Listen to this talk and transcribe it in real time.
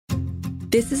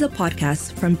This is a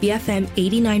podcast from BFM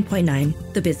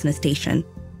 89.9, the business station.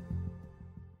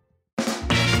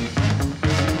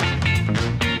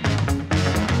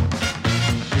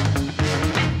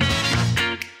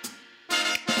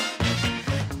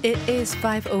 It is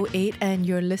 5:08 and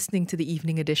you're listening to the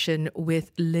evening edition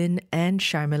with Lynn and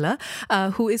Sharmila,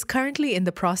 who is currently in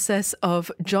the process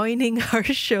of joining our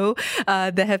show.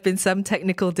 There have been some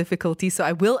technical difficulties, so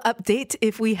I will update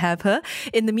if we have her.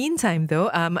 In the meantime,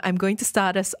 though, I'm going to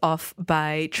start us off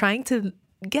by trying to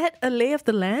get a lay of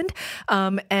the land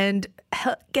and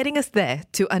getting us there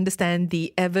to understand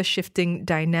the ever-shifting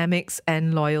dynamics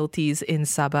and loyalties in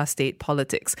Sabah state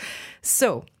politics.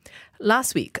 So,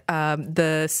 last week,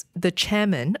 the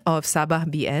chairman of Sabah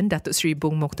BN, Datuk Seri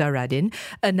Bung Mokhtar Radin,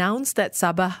 announced that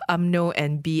Sabah UMNO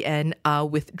and BN are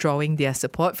withdrawing their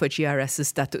support for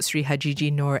GRS's Datuk Seri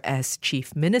Hajiji Noor as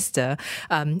Chief Minister.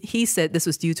 He said this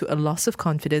was due to a loss of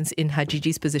confidence in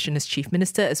Hajiji's position as Chief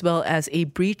Minister, as well as a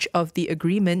breach of the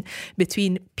agreement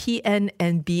between PN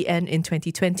and BN in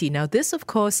 2020. Now, this, of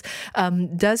course,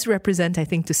 does represent, I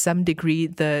think, to some degree,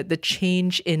 the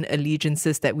change in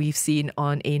allegiances that we've seen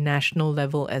on a national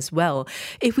level as well.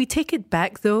 If we take it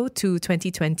back, though, to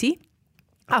 2020,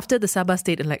 after the Sabah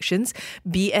state elections,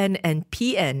 BN and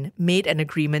PN made an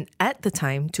agreement at the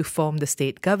time to form the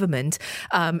state government.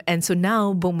 And so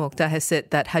now Bung Mokhtar has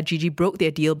said that Hajiji broke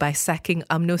their deal by sacking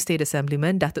UMNO State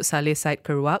Assemblyman Datuk Saleh Said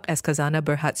Kerouak as Khazanah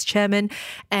Berhad's chairman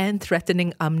and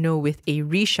threatening UMNO with a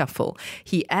reshuffle.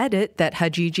 He added that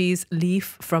Hajiji's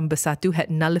leave from Bersatu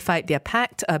had nullified their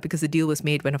pact because the deal was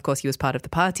made when, of course, he was part of the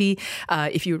party.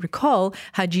 If you recall,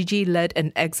 Hajiji led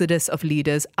an exodus of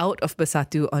leaders out of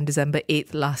Bersatu on December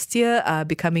 8th last year,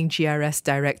 becoming GRS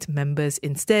direct members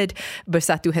instead.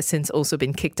 Bersatu has since also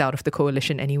been kicked out of the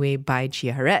coalition anyway by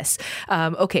GRS.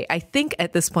 Okay, I think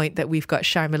at this point that we've got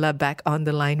Sharmila back on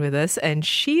the line with us, and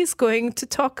she's going to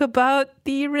talk about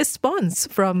the response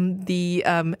from the,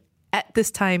 at this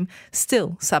time,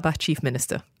 still Sabah Chief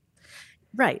Minister.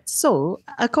 Right. So,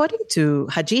 according to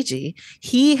Hajiji,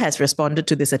 he has responded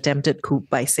to this attempted coup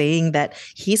by saying that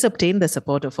he's obtained the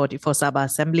support of 44 Sabah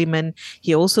assemblymen.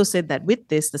 He also said that with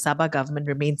this, the Sabah government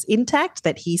remains intact,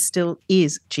 that he still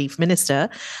is chief minister.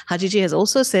 Hajiji has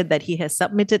also said that he has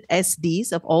submitted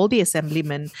SDs of all the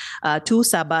assemblymen to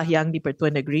Sabah Yang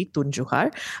di-Pertuan Negeri Tun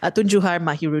Johar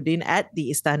Mahiruddin at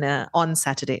the Istana on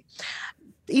Saturday.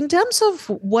 In terms of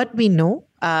what we know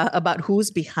about who's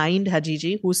behind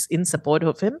Hajiji, who's in support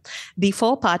of him, the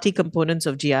four party components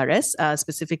of GRS,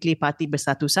 specifically Parti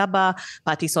Bersatu Sabah,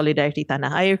 Parti Solidariti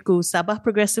Tanah Airku, Sabah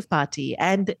Progressive Party,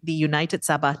 and the United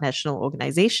Sabah National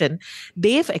Organisation,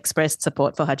 they've expressed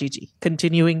support for Hajiji,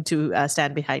 continuing to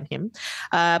stand behind him.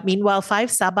 Meanwhile, 5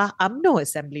 Sabah UMNO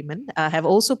assemblymen have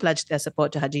also pledged their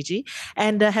support to Hajiji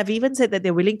and have even said that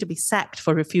they're willing to be sacked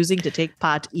for refusing to take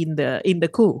part in the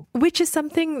coup. Which is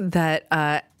something that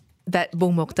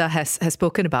Bung Mokhtar has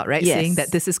spoken about, right? Yes. Saying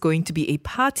that this is going to be a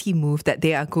party move, that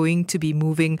they are going to be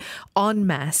moving en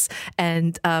masse.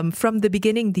 And from the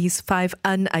beginning, these 5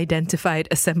 unidentified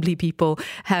assembly people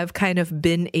have kind of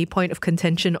been a point of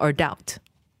contention or doubt.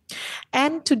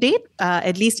 And to date,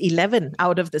 at least 11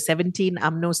 out of the 17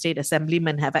 UMNO state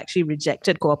assemblymen have actually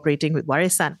rejected cooperating with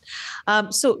Warisan.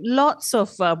 So lots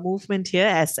of movement here,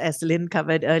 as Lynn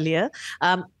covered earlier.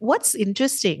 What's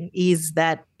interesting is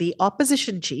that the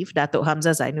opposition chief, Datuk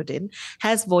Hamzah Zainuddin,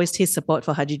 has voiced his support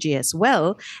for Hajiji as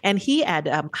well. And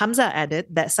Hamzah added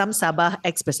that some Sabah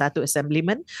ex-Bersatu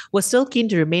assemblymen were still keen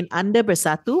to remain under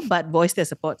Bersatu, but voiced their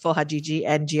support for Hajiji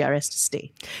and GRS to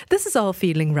stay. This is all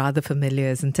feeling rather familiar,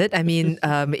 isn't it? I mean,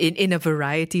 in a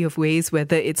variety of ways,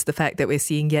 whether it's the fact that we're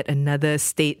seeing yet another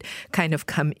state kind of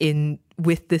come in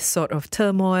with this sort of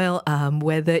turmoil,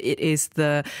 whether it is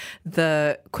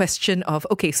the question of,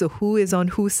 okay, so who is on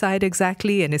whose side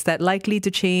exactly, and is that likely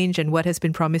to change, and what has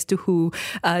been promised to who,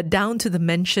 down to the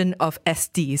mention of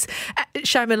SDs.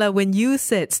 Sharmila, when you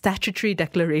said statutory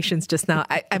declarations just now,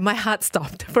 my heart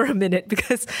stopped for a minute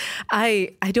because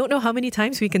I don't know how many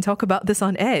times we can talk about this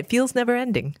on air. It feels never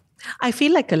ending. I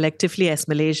feel like collectively as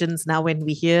Malaysians, now when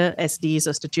we hear SDs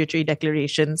or statutory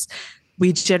declarations,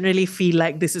 we generally feel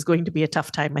like this is going to be a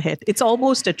tough time ahead. It's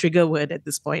almost a trigger word at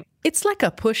this point. It's like a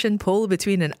push and pull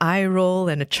between an eye roll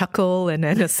and a chuckle and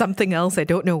a something else, I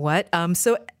don't know what.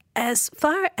 So as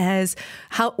far as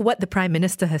what the Prime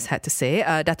Minister has had to say,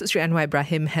 Datuk Sri Anwar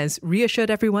Ibrahim has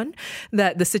reassured everyone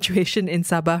that the situation in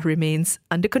Sabah remains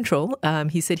under control.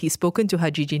 He said he's spoken to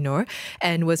Hajiji Noor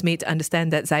and was made to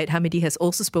understand that Zaid Hamidi has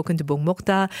also spoken to Bung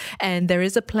Mokhtar, and there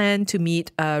is a plan to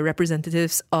meet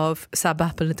representatives of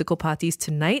Sabah political parties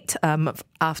tonight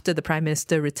after the Prime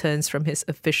Minister returns from his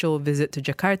official visit to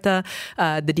Jakarta.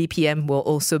 The DPM will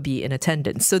also be in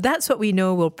attendance. So that's what we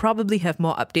know. We'll probably have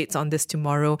more updates on this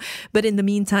tomorrow. But in the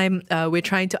meantime, we're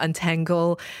trying to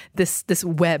untangle this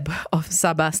web of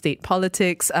Sabah state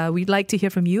politics. We'd like to hear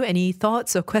from you. Any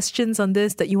thoughts or questions on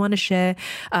this that you want to share?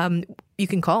 You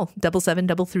can call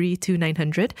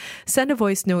 77332900, send a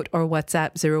voice note or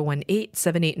WhatsApp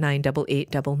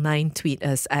 018-789-8899, tweet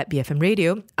us at BFM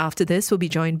Radio. After this, we'll be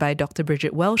joined by Dr.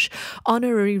 Bridget Welsh,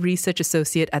 Honorary Research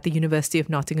Associate at the University of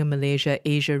Nottingham, Malaysia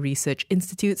Asia Research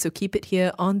Institute. So keep it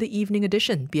here on the Evening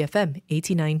Edition, BFM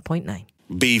 89.9.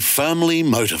 Be firmly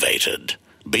motivated.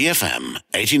 BFM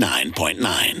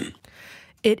 89.9.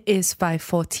 It is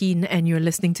 5:14 and you're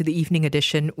listening to the Evening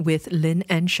Edition with Lynn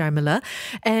and Sharmila.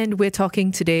 And we're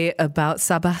talking today about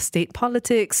Sabah state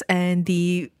politics and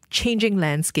the changing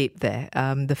landscape there.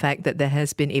 The fact that there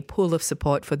has been a pool of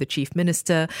support for the Chief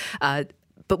Minister,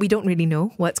 but we don't really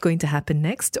know what's going to happen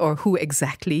next or who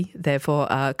exactly, therefore,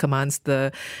 commands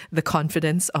the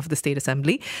confidence of the State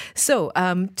Assembly. So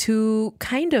to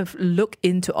kind of look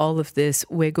into all of this,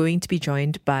 we're going to be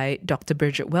joined by Dr.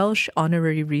 Bridget Welsh,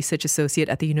 Honorary Research Associate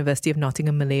at the University of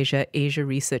Nottingham, Malaysia Asia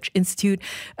Research Institute.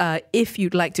 If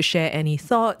you'd like to share any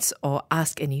thoughts or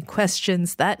ask any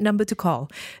questions, that number to call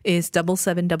is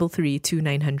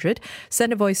 77332900.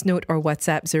 Send a voice note or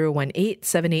WhatsApp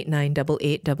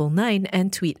 018-789-8899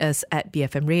 and tweet us at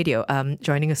BFM Radio.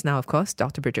 Joining us now, of course,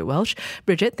 Dr. Bridget Welsh.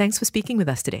 Bridget, thanks for speaking with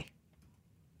us today.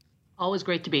 Always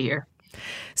great to be here.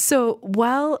 So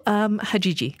while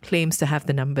Hajiji claims to have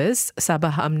the numbers,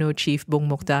 Sabah UMNO Chief Bung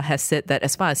Mokhtar has said that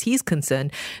as far as he's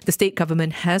concerned, the state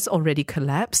government has already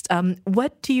collapsed.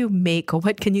 What do you make, or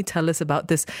what can you tell us about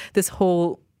this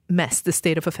whole mess, the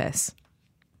state of affairs?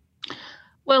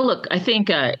 Well, look, I think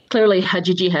clearly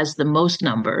Hajiji has the most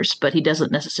numbers, but he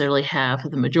doesn't necessarily have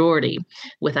the majority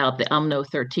without the UMNO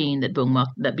 13 that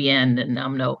BN and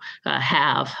UMNO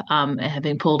have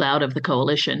been pulled out of the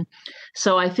coalition.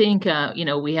 So I think,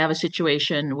 we have a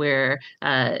situation where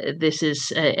this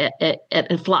is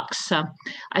at flux.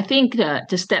 I think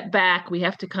to step back, we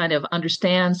have to kind of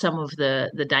understand some of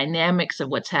the dynamics of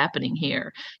what's happening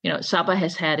here. Sabah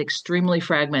has had extremely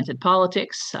fragmented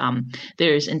politics.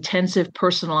 There's intensive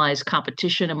personalized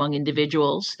competition among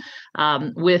individuals.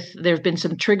 There have been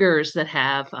some triggers that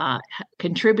have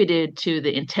contributed to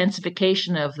the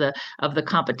intensification of the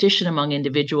competition among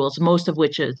individuals, the most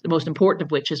important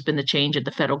of which has been the change at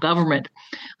the federal government,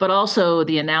 but also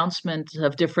the announcement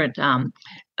of different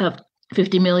of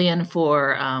 50 million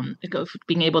for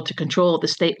being able to control at the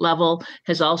state level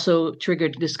has also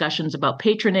triggered discussions about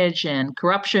patronage and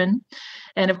corruption.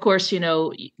 And of course,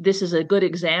 this is a good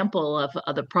example of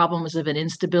the problems of an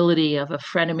instability of a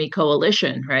frenemy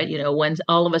coalition, right? When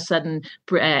all of a sudden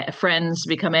friends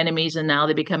become enemies and now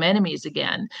they become enemies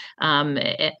again.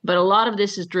 But a lot of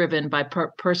this is driven by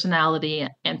personality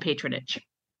and patronage.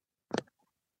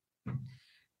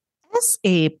 As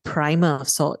a primer of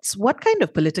sorts, what kind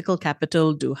of political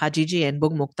capital do Hajiji and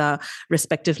Bung Mokhtar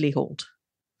respectively hold?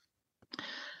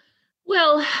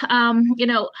 Well,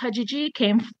 Hajiji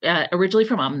came originally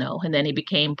from UMNO, and then he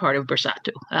became part of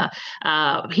Bersatu.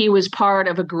 He was part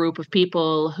of a group of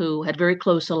people who had very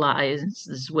close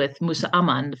alliances with Musa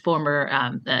Aman, the former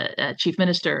chief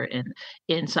minister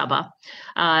in Sabah.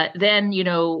 Then,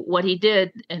 what he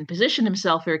did and positioned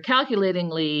himself very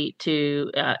calculatingly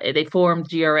they formed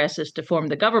GRS to form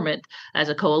the government as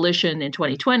a coalition in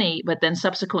 2020, but then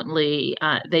subsequently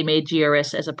they made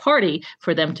GRS as a party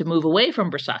for them to move away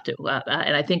from Bersatu.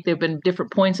 And I think there have been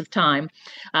different points of time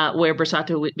where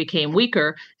Bersatu became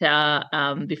weaker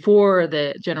before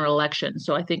the general election.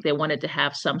 So I think they wanted to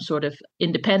have some sort of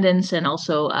independence and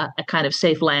also a kind of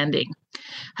safe landing.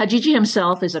 Hajiji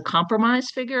himself is a compromise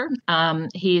figure.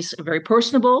 He's very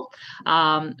personable,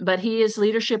 but his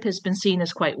leadership has been seen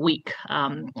as quite weak.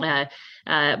 But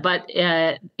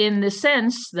in the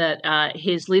sense that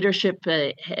his leadership,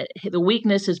 the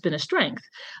weakness has been a strength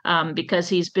because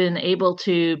he's been able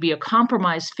to be a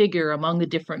compromise figure among the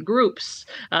different groups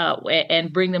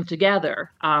and bring them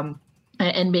together.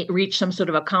 and reach some sort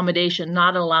of accommodation,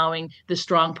 not allowing the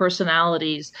strong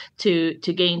personalities to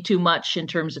gain too much in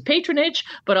terms of patronage,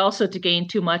 but also to gain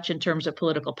too much in terms of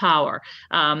political power.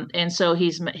 And so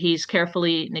he's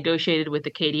carefully negotiated with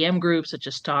the KDM groups such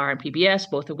as STAR and PBS,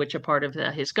 both of which are part of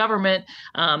his government.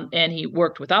 And he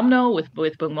worked with UMNO,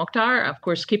 with Bung Mokhtar. Of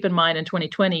course, keep in mind in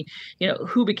 2020,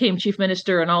 who became chief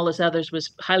minister and all this others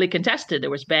was highly contested. There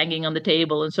was banging on the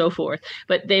table and so forth.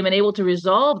 But they've been able to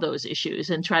resolve those issues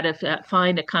and try to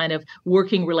find a kind of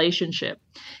working relationship.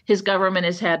 His government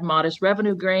has had modest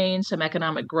revenue gains, some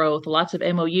economic growth, lots of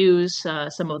MOUs,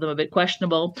 some of them a bit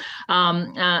questionable.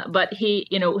 But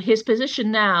his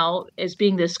position now as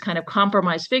being this kind of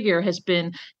compromise figure has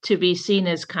been to be seen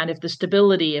as kind of the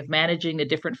stability of managing the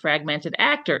different fragmented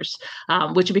actors,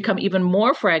 which have become even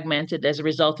more fragmented as a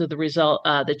result of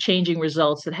the changing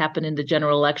results that happened in the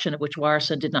general election, of which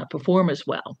Warasan did not perform as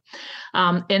well.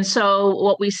 And so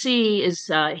what we see is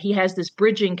he has this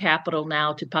bridging capital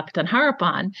now to Pakatan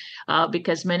Harapan,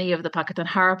 because many of the Pakatan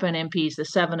Harapan MPs, the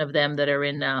 7 of them that are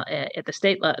in at the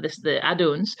state, the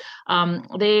Aduns,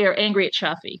 they are angry at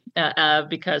Shafi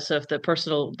because of the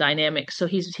personal dynamics. So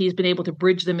he's been able to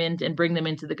bridge them in and bring them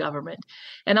into the government.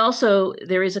 And also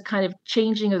there is a kind of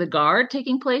changing of the guard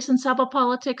taking place in Sabah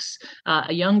politics,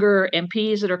 younger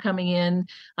MPs that are coming in.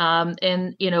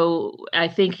 And I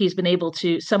think he's been able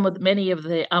to, many of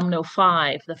the UMNO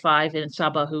 5, the 5 in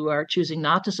Sabah who are choosing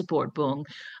not to support Bung,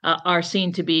 are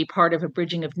seen to be part of a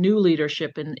bridging of new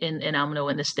leadership in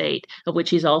UMNO in the state, of which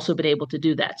he's also been able to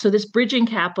do that. So this bridging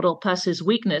capital plus his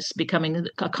weakness becoming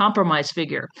a compromise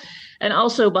figure. And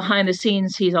also behind the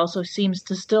scenes, he also seems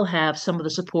to still have some of the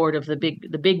support of the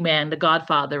big man, the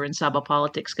godfather in Sabah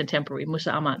politics, contemporary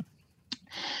Musa Aman.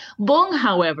 Bung,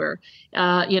 however,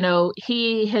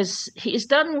 he's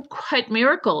done quite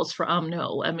miracles for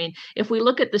UMNO. I mean, if we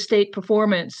look at the state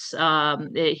performance,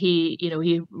 he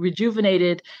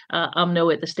rejuvenated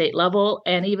UMNO at the state level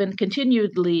and even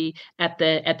continually at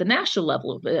the national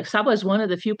level. Sabah is one of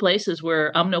the few places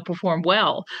where UMNO performed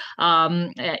well.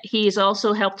 He's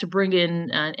also helped to bring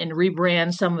in and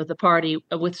rebrand some of the party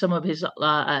with some of his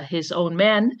own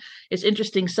men. It's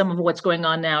interesting. Some of what's going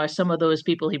on now is some of those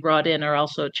people he brought in are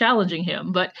also challenging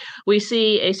him. But we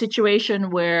see a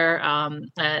situation where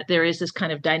there is this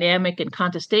kind of dynamic and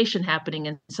contestation happening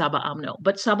in Sabah UMNO.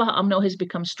 But Sabah UMNO has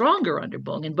become stronger under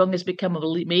Bung, and Bung has become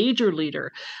a major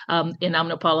leader in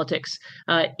UMNO politics,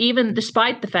 even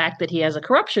despite the fact that he has a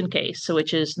corruption case,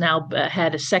 which has now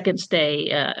had a second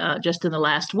stay just in the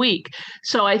last week.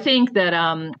 So I think that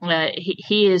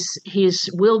he's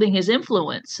wielding his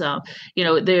influence.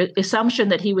 The assumption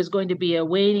that he was going to be a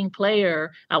waning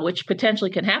player, which potentially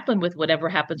can happen with whatever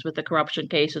happens with the corruption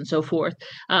case and so forth,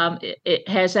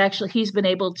 he's been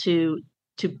able to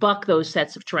buck those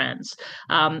sets of trends.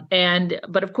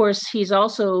 But of course, he's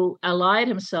also allied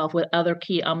himself with other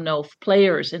key UMNO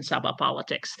players in Sabah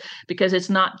politics, because it's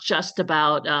not just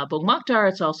about Bung Mokhtar,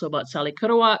 it's also about Salih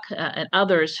Kerouac and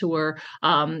others who are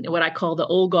what I call the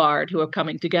old guard, who are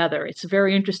coming together. It's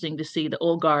very interesting to see the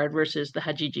old guard versus the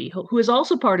Hajiji, who is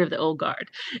also part of the old guard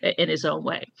in his own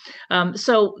way.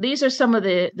 So these are some of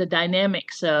the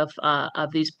dynamics of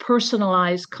these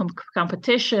personalized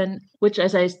competition, which,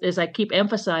 as I keep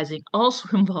emphasizing, also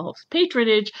involves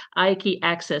patronage, i.e.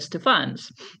 access to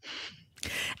funds.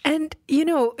 And,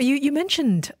 you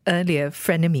mentioned earlier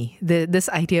frenemy, this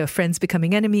idea of friends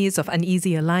becoming enemies, of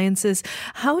uneasy alliances.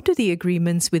 How do the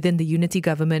agreements within the unity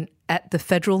government at the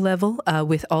federal level,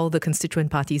 with all the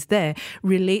constituent parties there,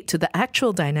 relate to the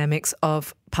actual dynamics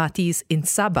of parties in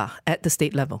Sabah at the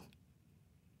state level?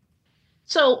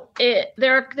 So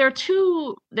there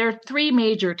are 3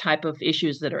 major type of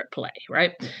issues that are at play,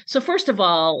 right? So first of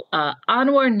all,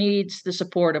 Anwar needs the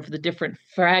support of the different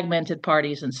fragmented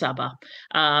parties in Sabah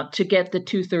to get the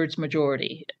 2/3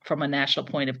 majority from a national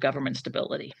point of government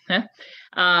stability.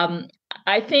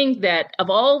 I think that of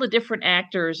all the different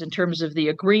actors in terms of the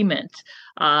agreement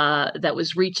that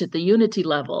was reached at the unity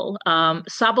level,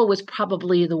 Sabah was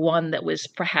probably the one that was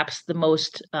perhaps the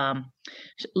most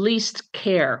least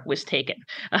care was taken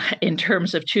in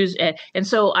terms of choose. And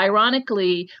so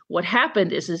ironically, what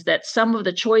happened is that some of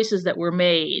the choices that were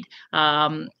made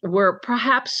were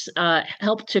perhaps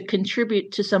helped to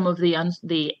contribute to some of the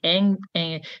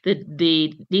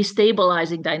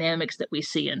destabilizing dynamics that we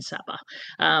see in Sabah,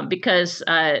 because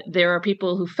there are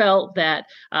people who felt that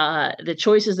the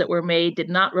choices that were made did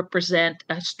not represent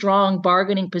a strong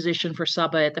bargaining position for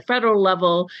Sabah at the federal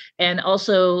level, and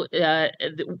also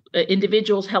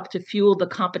individuals helped to fuel the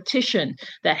competition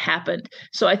that happened.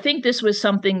 So I think this was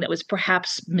something that was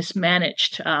perhaps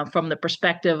mismanaged from the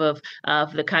perspective of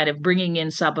the kind of bringing in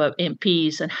Sabah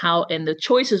MPs and the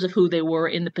choices of who they were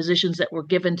in the positions that were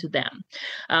given to them.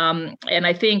 And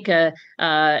I think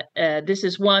this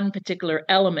is one particular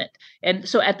element. And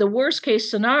so at the worst case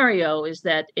scenario is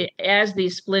that as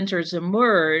these splinters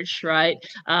emerge, right,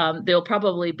 there'll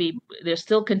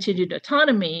still continued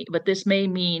autonomy, but this may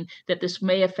mean that this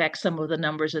may affect some of the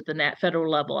numbers at the federal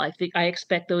level. I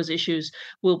expect those issues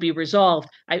will be resolved.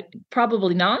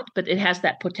 Probably not, but it has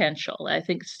that potential. I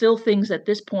think still things at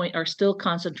this point are still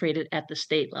concentrated at the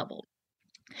state level.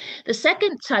 The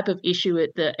second type of issue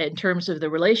in terms of the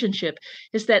relationship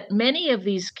is that many of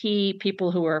these key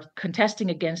people who are contesting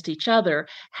against each other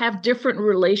have different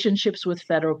relationships with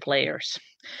federal players.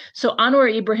 So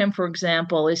Anwar Ibrahim, for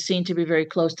example, is seen to be very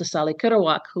close to Saleh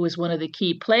Kerouac, who is one of the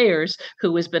key players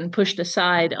who has been pushed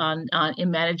aside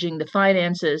in managing the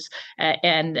finances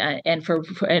and in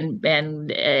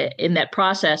that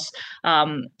process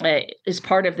is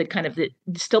part of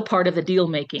still part of the deal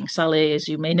making. Saleh, as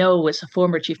you may know, was a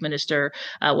former chief minister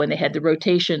when they had the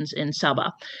rotations in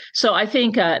Sabah. So I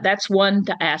think that's one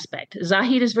aspect.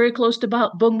 Zahid is very close to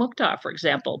Bung Mukhtar, for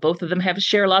example. Both of them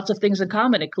share lots of things in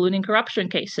common, including corruption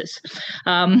cases.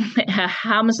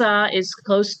 Hamza is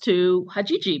close to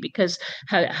Hajiji because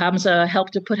Hamza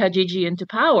helped to put Hajiji into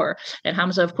power, and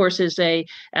Hamza, of course, is the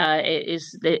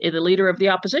leader of the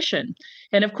opposition.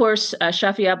 And of course,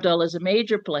 Shafi Abdul is a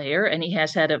major player, and he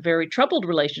has had a very troubled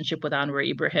relationship with Anwar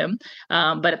Ibrahim.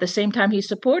 But at the same time, he's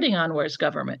supporting Anwar's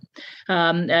government.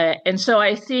 And so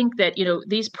I think that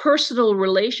these personal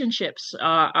relationships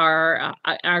are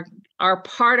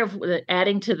part of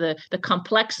adding to the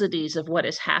complexities of what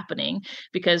is happening,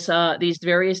 because these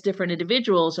various different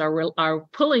individuals are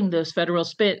pulling those federal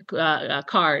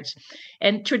cards.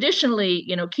 And traditionally,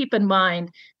 keep in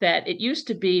mind that it used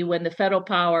to be when the federal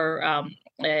power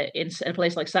in a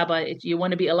place like Sabah, you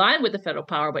want to be aligned with the federal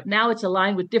power, but now it's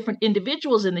aligned with different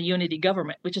individuals in the unity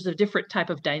government, which is a different type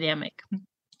of dynamic.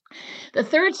 The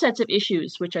third set of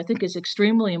issues, which I think is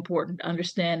extremely important to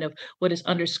understand of what is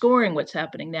underscoring what's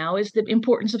happening now, is the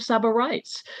importance of Sabah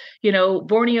rights.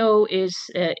 Borneo is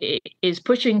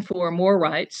pushing for more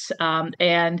rights,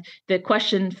 and the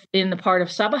question in the part of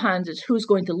Sabahans is who's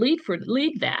going to lead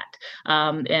that.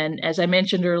 And as I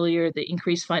mentioned earlier, the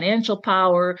increased financial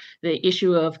power, the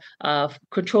issue of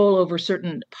control over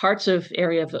certain parts of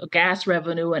area of gas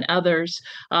revenue and others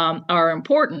are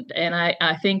important. And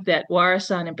I think that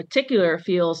Warasan in particular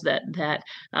feels that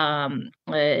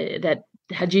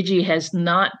Hajiji has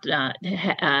not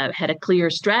had a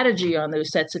clear strategy on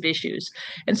those sets of issues.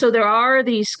 And so there are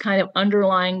these kind of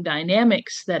underlying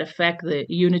dynamics that affect the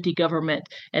unity government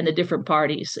and the different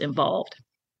parties involved.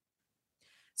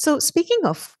 So speaking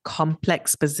of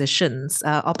complex positions,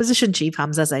 Opposition Chief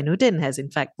Hamza Zainuddin has in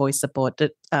fact voiced support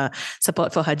for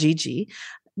Hajiji.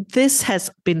 This has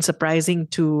been surprising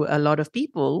to a lot of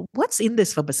people. What's in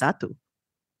this for Bersatu?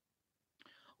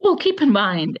 Well, keep in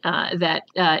mind that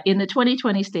in the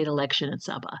 2020 state election in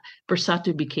Sabah,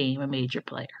 Bersatu became a major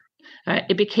player.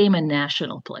 It became a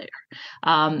national player.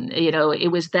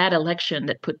 It was that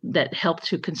election that helped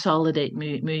to consolidate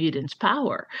Muhyiddin's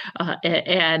power,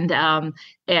 and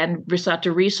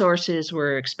Bersatu resources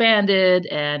were expanded,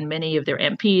 and many of their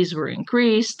MPs were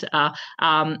increased.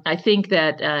 I think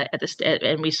that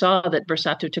and we saw that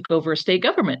Bersatu took over a state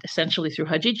government essentially through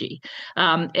Hajiji.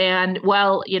 And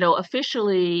while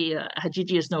officially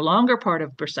Hajiji is no longer part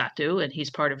of Bersatu and he's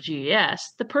part of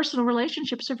GES, the personal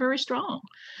relationships are very strong.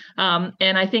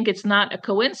 And I think it's not a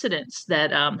coincidence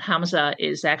that Hamza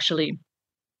is actually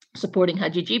supporting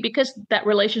Hajiji, because that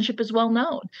relationship is well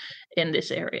known in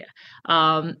this area.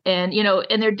 And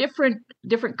there are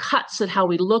different cuts at how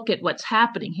we look at what's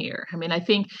happening here. I mean, I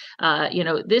think,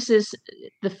 this is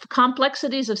the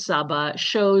complexities of Sabah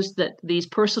shows that these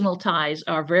personal ties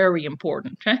are very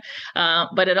important.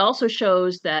 But it also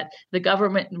shows that the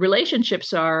government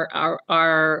relationships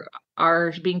are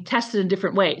being tested in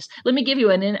different ways. Let me give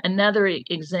you another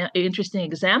interesting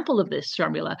example of this,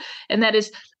 Sharmila, and that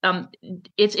is,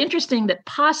 it's interesting that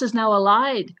PAS is now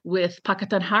allied with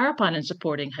Pakatan Harapan in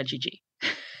supporting Hajiji.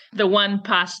 the one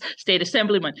past state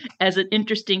assemblyman as an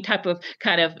interesting type of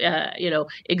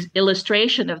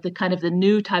illustration of the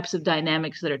new types of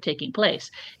dynamics that are taking place.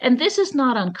 And this is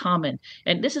not uncommon.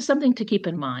 And this is something to keep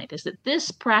in mind, is that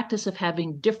this practice of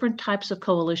having different types of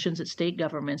coalitions at state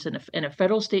governments in a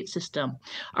federal state system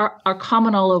are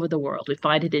common all over the world. We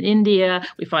find it in India.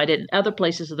 We find it in other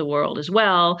places of the world as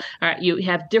well. You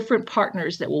have different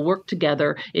partners that will work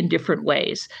together in different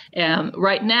ways.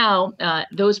 Right now,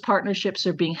 those partnerships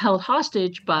are being held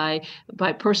hostage by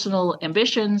personal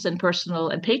ambitions and personal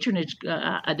and patronage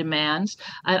demands,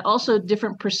 and also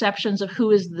different perceptions of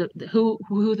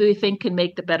who they think can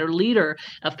make the better leader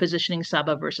of positioning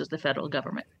Sabah versus the federal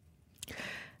government.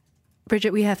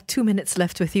 Bridget, we have 2 minutes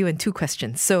left with you and 2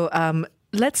 questions. So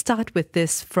let's start with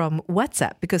this from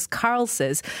WhatsApp, because Carl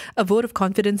says, a vote of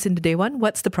confidence in the day one,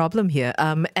 what's the problem here?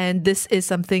 And this is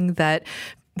something that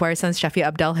Warisan's Shafi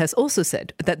Abdal has also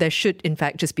said, that there should, in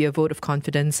fact, just be a vote of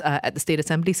confidence at the State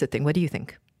Assembly sitting. What do you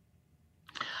think?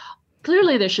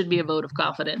 Clearly, there should be a vote of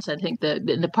confidence. I think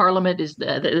the Parliament is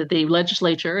the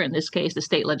legislature, in this case, the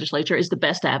state legislature, is the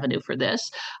best avenue for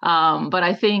this. But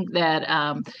I think that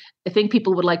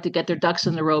people would like to get their ducks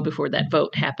in a row before that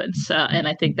vote happens. And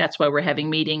I think that's why we're having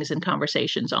meetings and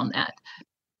conversations on that.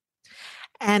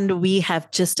 And we have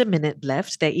just a minute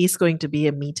left. There is going to be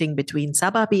a meeting between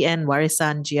Sabah BN,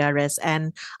 Warisan, GRS,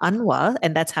 and Anwar,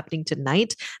 and that's happening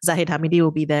tonight. Zahid Hamidi will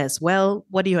be there as well.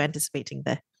 What are you anticipating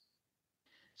there?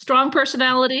 Strong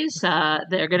personalities.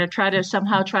 They're going to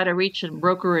somehow try to reach and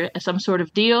broker some sort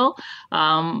of deal.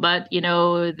 But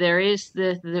there is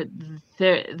the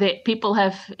people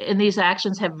have in these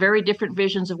actions have very different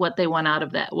visions of what they want out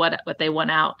of that, what they want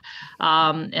out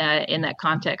in that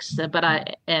context.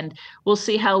 And we'll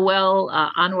see how well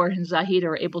Anwar and Zahid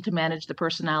are able to manage the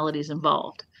personalities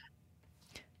involved.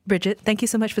 Bridget, thank you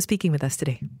so much for speaking with us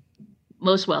today.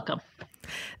 Most welcome.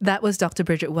 That was Dr.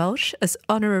 Bridget Welsh, as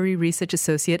Honorary Research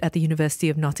Associate at the University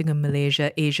of Nottingham,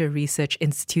 Malaysia Asia Research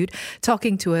Institute,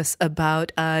 talking to us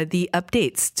about the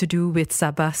updates to do with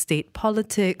Sabah state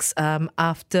politics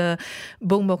after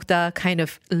Bung Mokhtar kind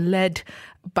of led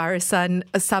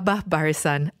Sabah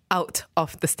Barisan out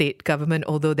of the state government,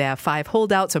 although there are 5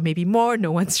 holdouts or maybe more,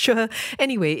 no one's sure.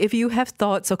 Anyway, if you have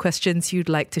thoughts or questions you'd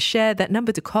like to share, that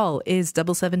number to call is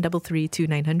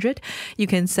 77332900. You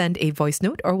can send a voice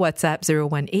note or WhatsApp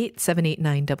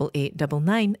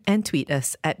 018-789-8899 and tweet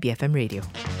us at BFM Radio.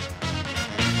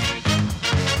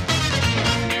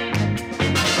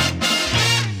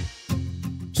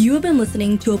 You have been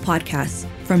listening to a podcast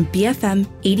from BFM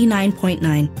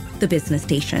 89.9, the business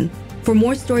station. For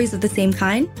more stories of the same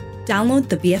kind, download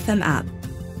the BFM app.